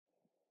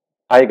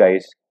Hi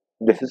guys,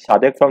 this is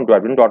Sadek from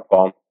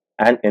Driving.com,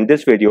 and in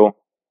this video,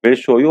 we'll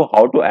show you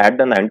how to add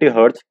the 90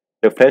 Hz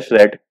refresh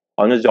rate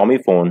on a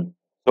Xiaomi phone.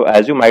 So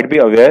as you might be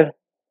aware,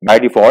 by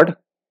default,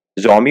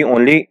 Xiaomi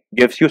only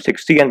gives you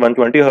 60 and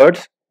 120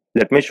 Hz.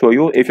 Let me show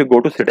you. If you go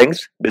to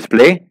settings,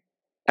 display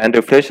and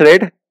refresh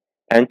rate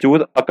and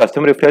choose a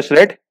custom refresh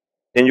rate,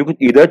 then you could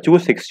either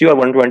choose 60 or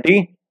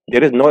 120.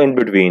 There is no in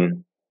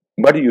between.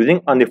 But using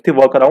a nifty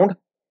workaround,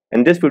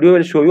 in this video,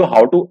 we'll show you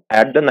how to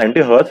add the 90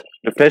 Hz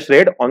refresh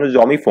rate on a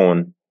Xiaomi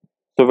phone.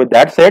 So with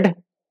that said,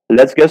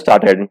 let's get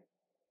started.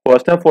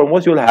 First and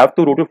foremost, you'll have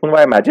to root your phone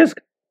via Magisk.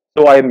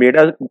 So I made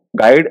a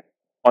guide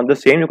on the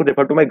same. You could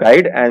refer to my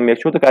guide and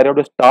make sure to carry out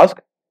this task.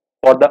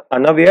 For the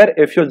unaware,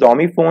 if your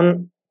Xiaomi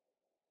phone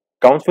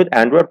comes with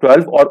Android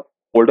 12 or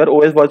older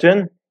OS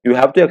version, you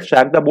have to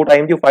extract the boot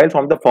IMG file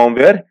from the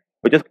firmware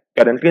which is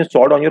currently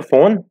installed on your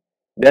phone,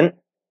 then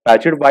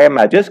patch it via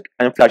Magisk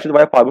and flash it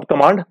via forward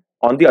command.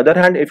 On the other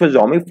hand, if your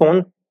Xiaomi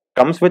phone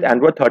comes with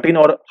Android 13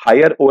 or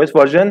higher OS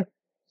version,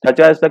 such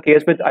as the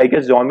case with I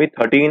guess Xiaomi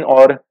 13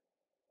 or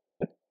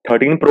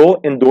 13 Pro,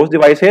 in those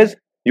devices,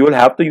 you will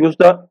have to use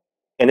the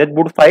init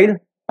boot file,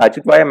 patch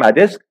it via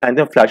Magisk and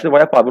then flash it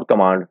via forward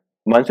command.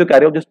 Once you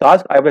carry out this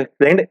task, I have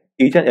explained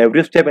each and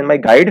every step in my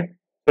guide.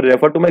 So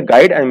refer to my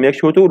guide and make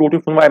sure to root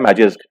your phone via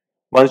Magisk.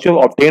 Once you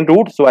have obtained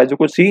root, so as you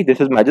could see,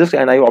 this is Magisk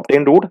and I have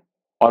obtained root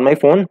on my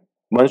phone.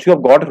 Once you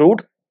have got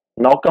root,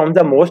 now comes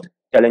the most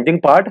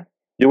challenging part.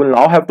 You will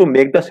now have to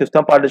make the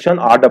system partition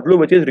RW,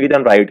 which is read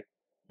and write.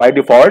 By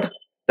default,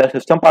 the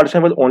system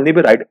partition will only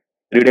be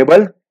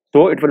readable,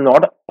 so it will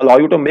not allow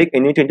you to make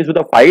any changes to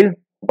the file.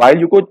 While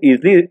you could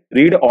easily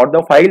read all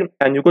the file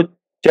and you could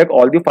check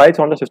all the files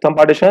on the system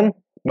partition,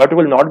 but you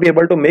will not be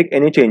able to make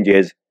any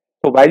changes.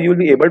 So while you will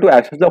be able to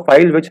access the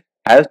file which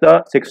has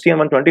the 60 and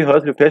 120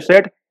 Hz refresh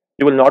rate,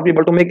 you will not be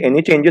able to make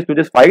any changes to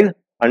this file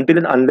until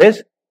and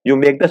unless you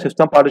make the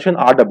system partition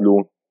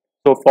RW.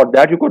 So for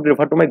that, you could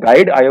refer to my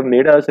guide. I have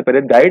made a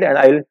separate guide and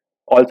I'll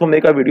also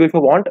make a video if you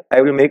want. I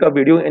will make a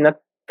video in a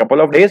couple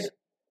of days.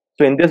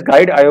 So in this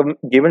guide, I have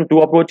given two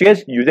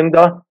approaches using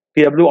the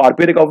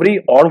TWRP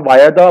recovery or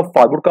via the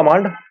forward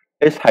command.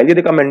 It's highly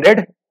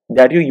recommended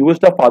that you use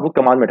the forward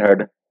command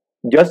method.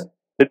 Just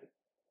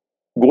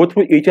go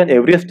through each and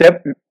every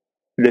step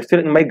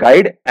listed in my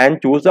guide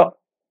and choose the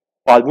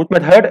forward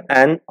method,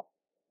 and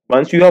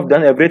once you have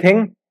done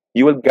everything,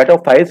 you will get a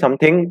file,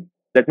 something,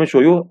 let me show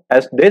you,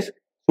 as this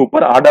super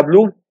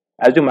RW.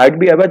 As you might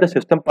be aware, the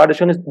system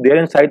partition is there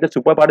inside the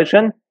super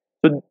partition.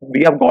 So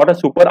we have got a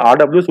super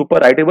RW, super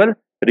writable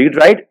read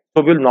write.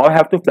 So we'll now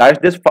have to flash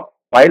this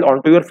file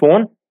onto your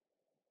phone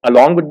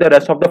along with the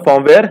rest of the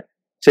firmware.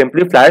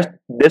 Simply flash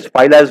this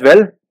file as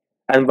well,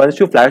 and once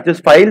you flash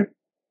this file,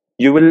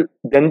 you will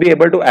then be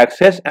able to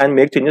access and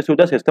make changes to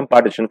the system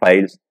partition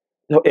files.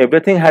 So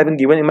everything has been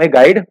given in my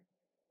guide.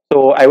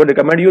 So I would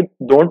recommend you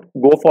don't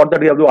go for the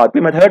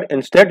TWRP method.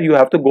 Instead, you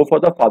have to go for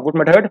the forward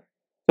method.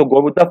 So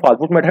go with the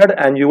forward method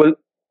and you will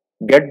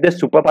get this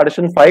super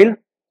partition file.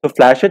 So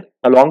flash it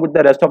along with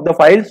the rest of the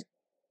files,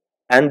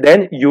 and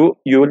then you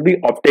will be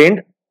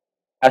obtained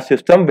a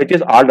system which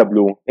is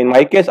RW. In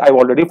my case, I've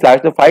already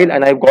flashed the file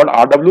and I've got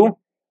RW.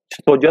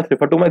 So just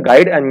refer to my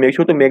guide and make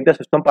sure to make the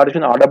system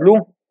partition RW.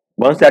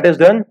 Once that is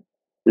done,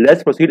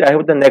 let's proceed ahead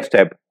with the next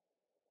step.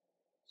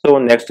 So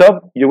next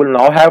up, you will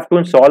now have to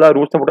install a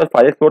root supported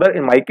file explorer.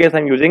 In my case,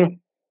 I'm using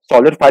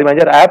Solid File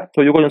Manager app.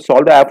 So you can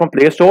install the app from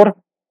Play Store.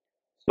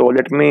 So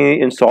let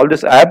me install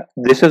this app.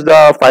 This is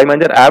the File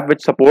Manager app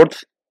which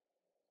supports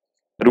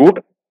root,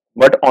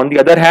 but on the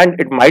other hand,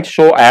 it might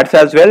show ads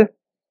as well.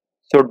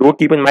 So do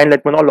keep in mind.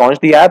 Let me now launch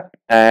the app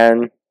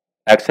and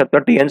accept the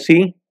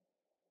TNC.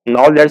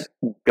 Now let's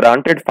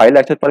grant it file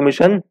access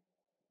permission.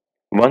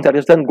 Once that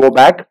is done, go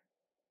back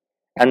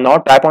and now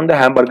tap on the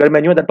hamburger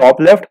menu at the top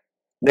left.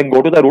 Then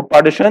go to the root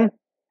partition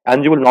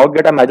and you will now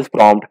get a Magisk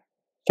prompt.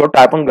 So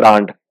tap on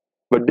grant.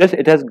 With this,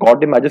 it has got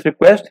the Magisk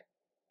request,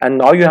 and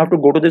now you have to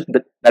go to this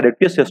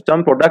directory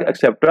system product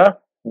etc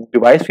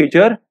device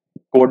feature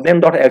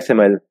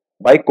codename.xml.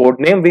 By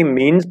codename, we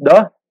means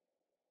the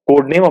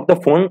codename of the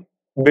phone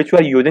which you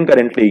are using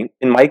currently.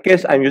 In my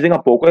case, I'm using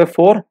a Poco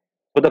F4,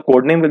 so the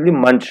codename will be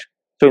munch.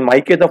 So in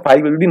my case, the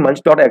file will be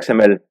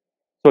munch.xml.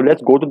 So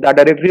let's go to that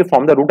directory.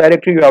 From the root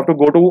directory, you have to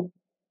go to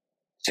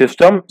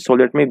system. So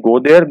let me go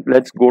there.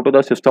 Let's go to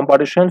the system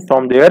partition.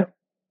 From there,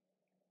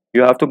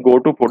 you have to go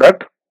to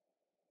product,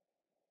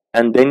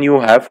 and then you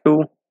have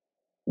to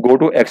go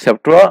to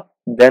etc,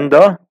 then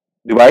the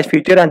device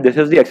feature, and this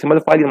is the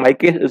XML file. In my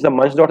case, is the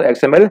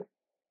munch.xml.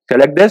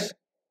 Select this.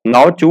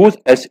 Now choose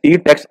SE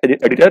text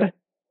editor.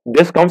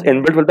 This comes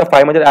inbuilt with the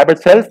File Manager app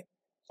itself.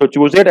 So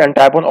choose it and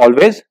tap on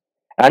always,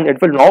 and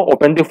it will now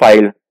open the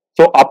file.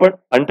 So up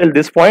until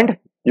this point,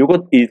 you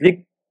could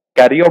easily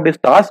carry out this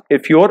task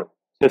if your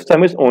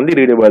system is only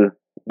readable.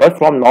 But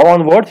from now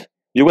onwards,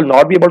 you will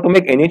not be able to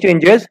make any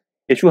changes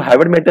if you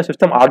haven't made the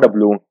system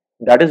RW.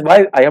 That is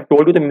why I have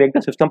told you to make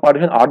the system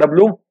partition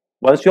RW.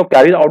 Once you have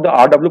carried out the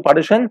RW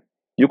partition,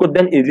 you could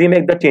then easily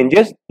make the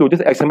changes to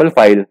this XML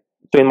file.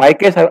 So in my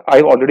case,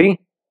 I've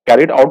already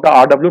carried out the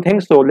RW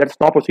thing. So let's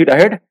now proceed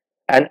ahead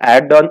and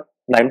add the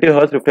 90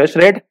 Hz refresh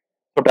rate.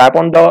 So tap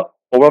on the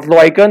overflow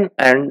icon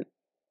and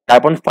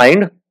tap on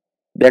find,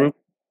 then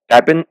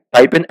type in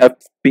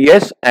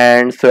FPS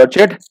and search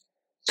it.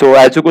 So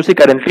as you could see,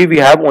 currently we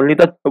have only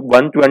the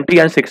 120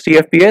 and 60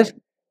 FPS.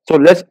 So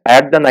let's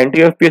add the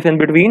 90 FPS in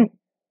between.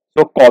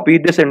 So copy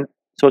this in,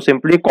 so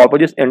simply copy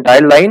this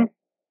entire line,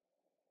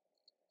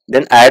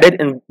 then add it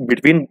in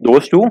between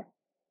those two,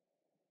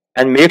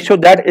 and make sure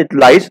that it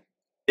lies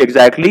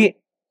exactly,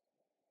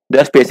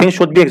 the spacing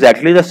should be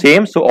exactly the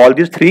same. So all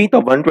these three, the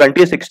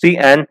 120, 60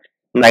 and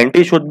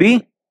 90 should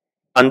be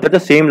under the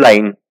same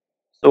line.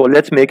 So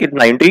let's make it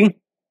 90.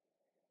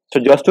 So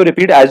just to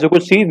repeat, as you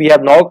could see, we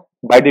have now,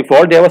 by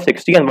default there was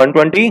 60 and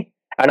 120,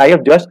 and I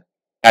have just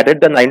added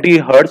the 90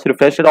 Hz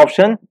refresh rate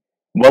option.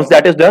 Once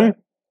that is done,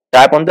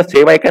 tap on the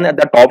save icon at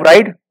the top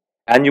right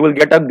and you will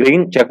get a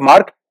green check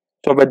mark.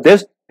 So with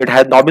this, it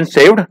has now been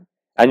saved,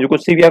 and you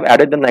could see we have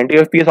added the 90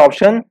 FPS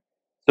option.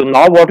 So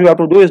now what you have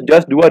to do is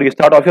just do a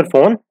restart of your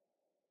phone.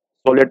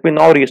 So let me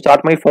now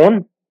restart my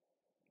phone,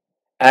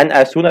 and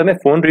as soon as my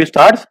phone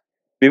restarts,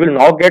 we will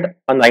now get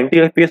a 90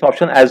 FPS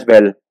option as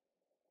well.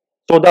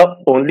 So the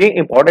only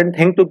important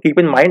thing to keep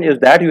in mind is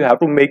that you have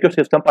to make your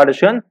system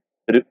partition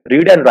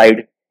read and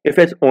write. If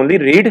it's only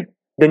read,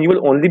 then you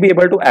will only be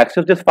able to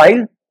access this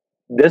file.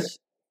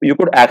 You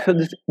could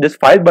access this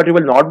file, but you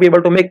will not be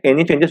able to make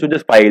any changes to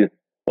this file.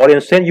 For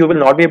instance, you will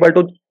not be able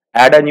to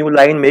add a new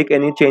line, make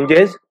any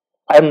changes.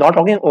 I am not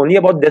talking only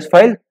about this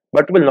file,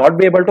 but you will not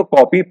be able to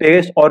copy,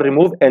 paste or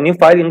remove any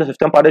file in the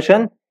system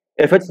partition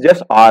if it's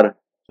just R.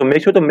 So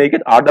make sure to make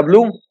it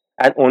RW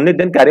and only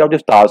then carry out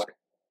this task.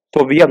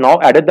 So we have now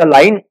added the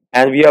line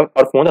and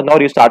our phone is now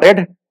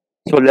restarted.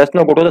 So let's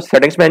now go to the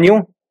settings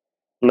menu.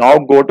 Now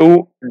go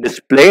to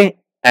display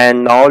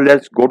and now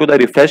let's go to the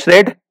refresh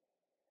rate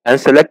and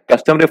select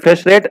custom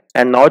refresh rate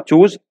and now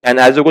choose, and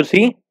as you could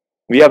see,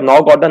 we have now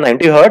got the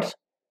 90 Hz.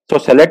 So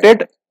select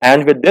it,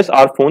 and with this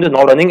our phone is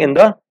now running in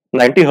the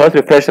 90 Hz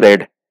refresh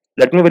rate.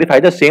 Let me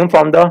verify the same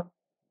from the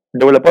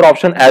developer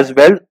option as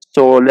well.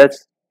 So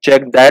let's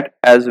check that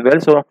as well.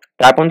 So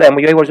tap on the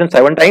MUI version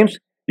 7 times.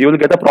 You will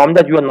get a prompt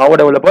that you are now a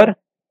developer.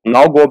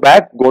 Now go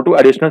back, go to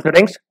additional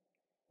settings,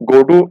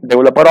 go to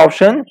developer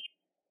option,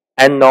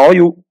 and now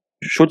you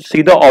should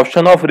see the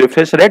option of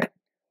refresh rate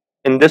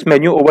in this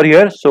menu over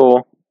here.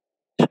 So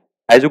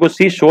as you could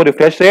see, show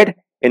refresh rate,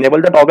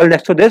 enable the toggle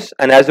next to this,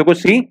 and as you could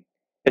see,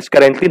 it's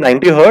currently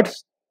 90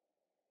 Hz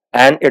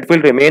and it will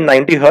remain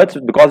 90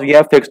 Hz because we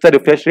have fixed the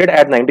refresh rate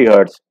at 90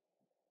 Hz.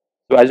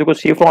 So as you could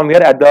see from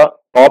here at the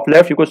top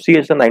left, you could see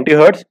it's a 90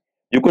 Hz.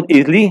 You could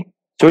easily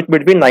switch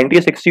between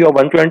 90, 60 or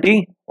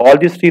 120. All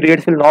these three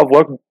rates will now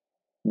work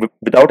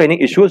without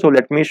any issue. So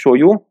let me show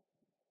you.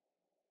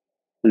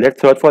 Let's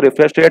search for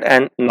refresh rate,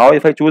 and now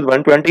if I choose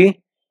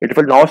 120, it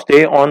will now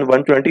stay on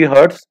 120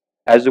 Hz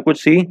as you could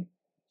see.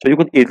 So you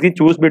could easily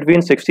choose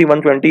between 60,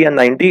 120 and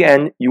 90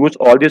 and use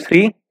all these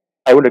three.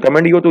 I would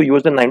recommend you to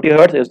use the 90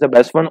 Hz. It's the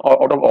best one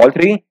out of all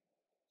three.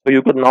 So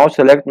you could now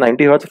select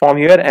 90 Hz from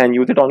here and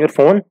use it on your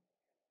phone.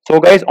 So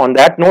guys, on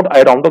that note,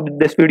 I round up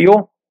this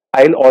video.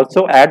 I'll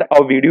also add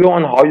a video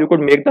on how you could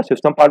make the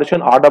system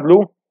partition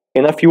RW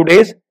in a few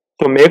days.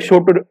 So make sure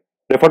to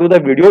refer to the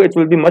video. It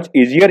will be much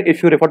easier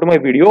if you refer to my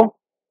video.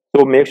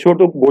 So make sure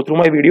to go through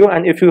my video,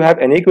 and if you have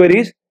any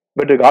queries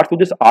with regards to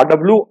this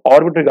RW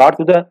or with regards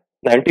to the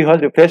 90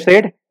 Hz refresh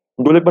rate,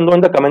 do let me know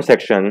in the comment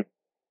section.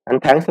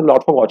 And thanks a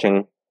lot for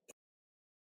watching.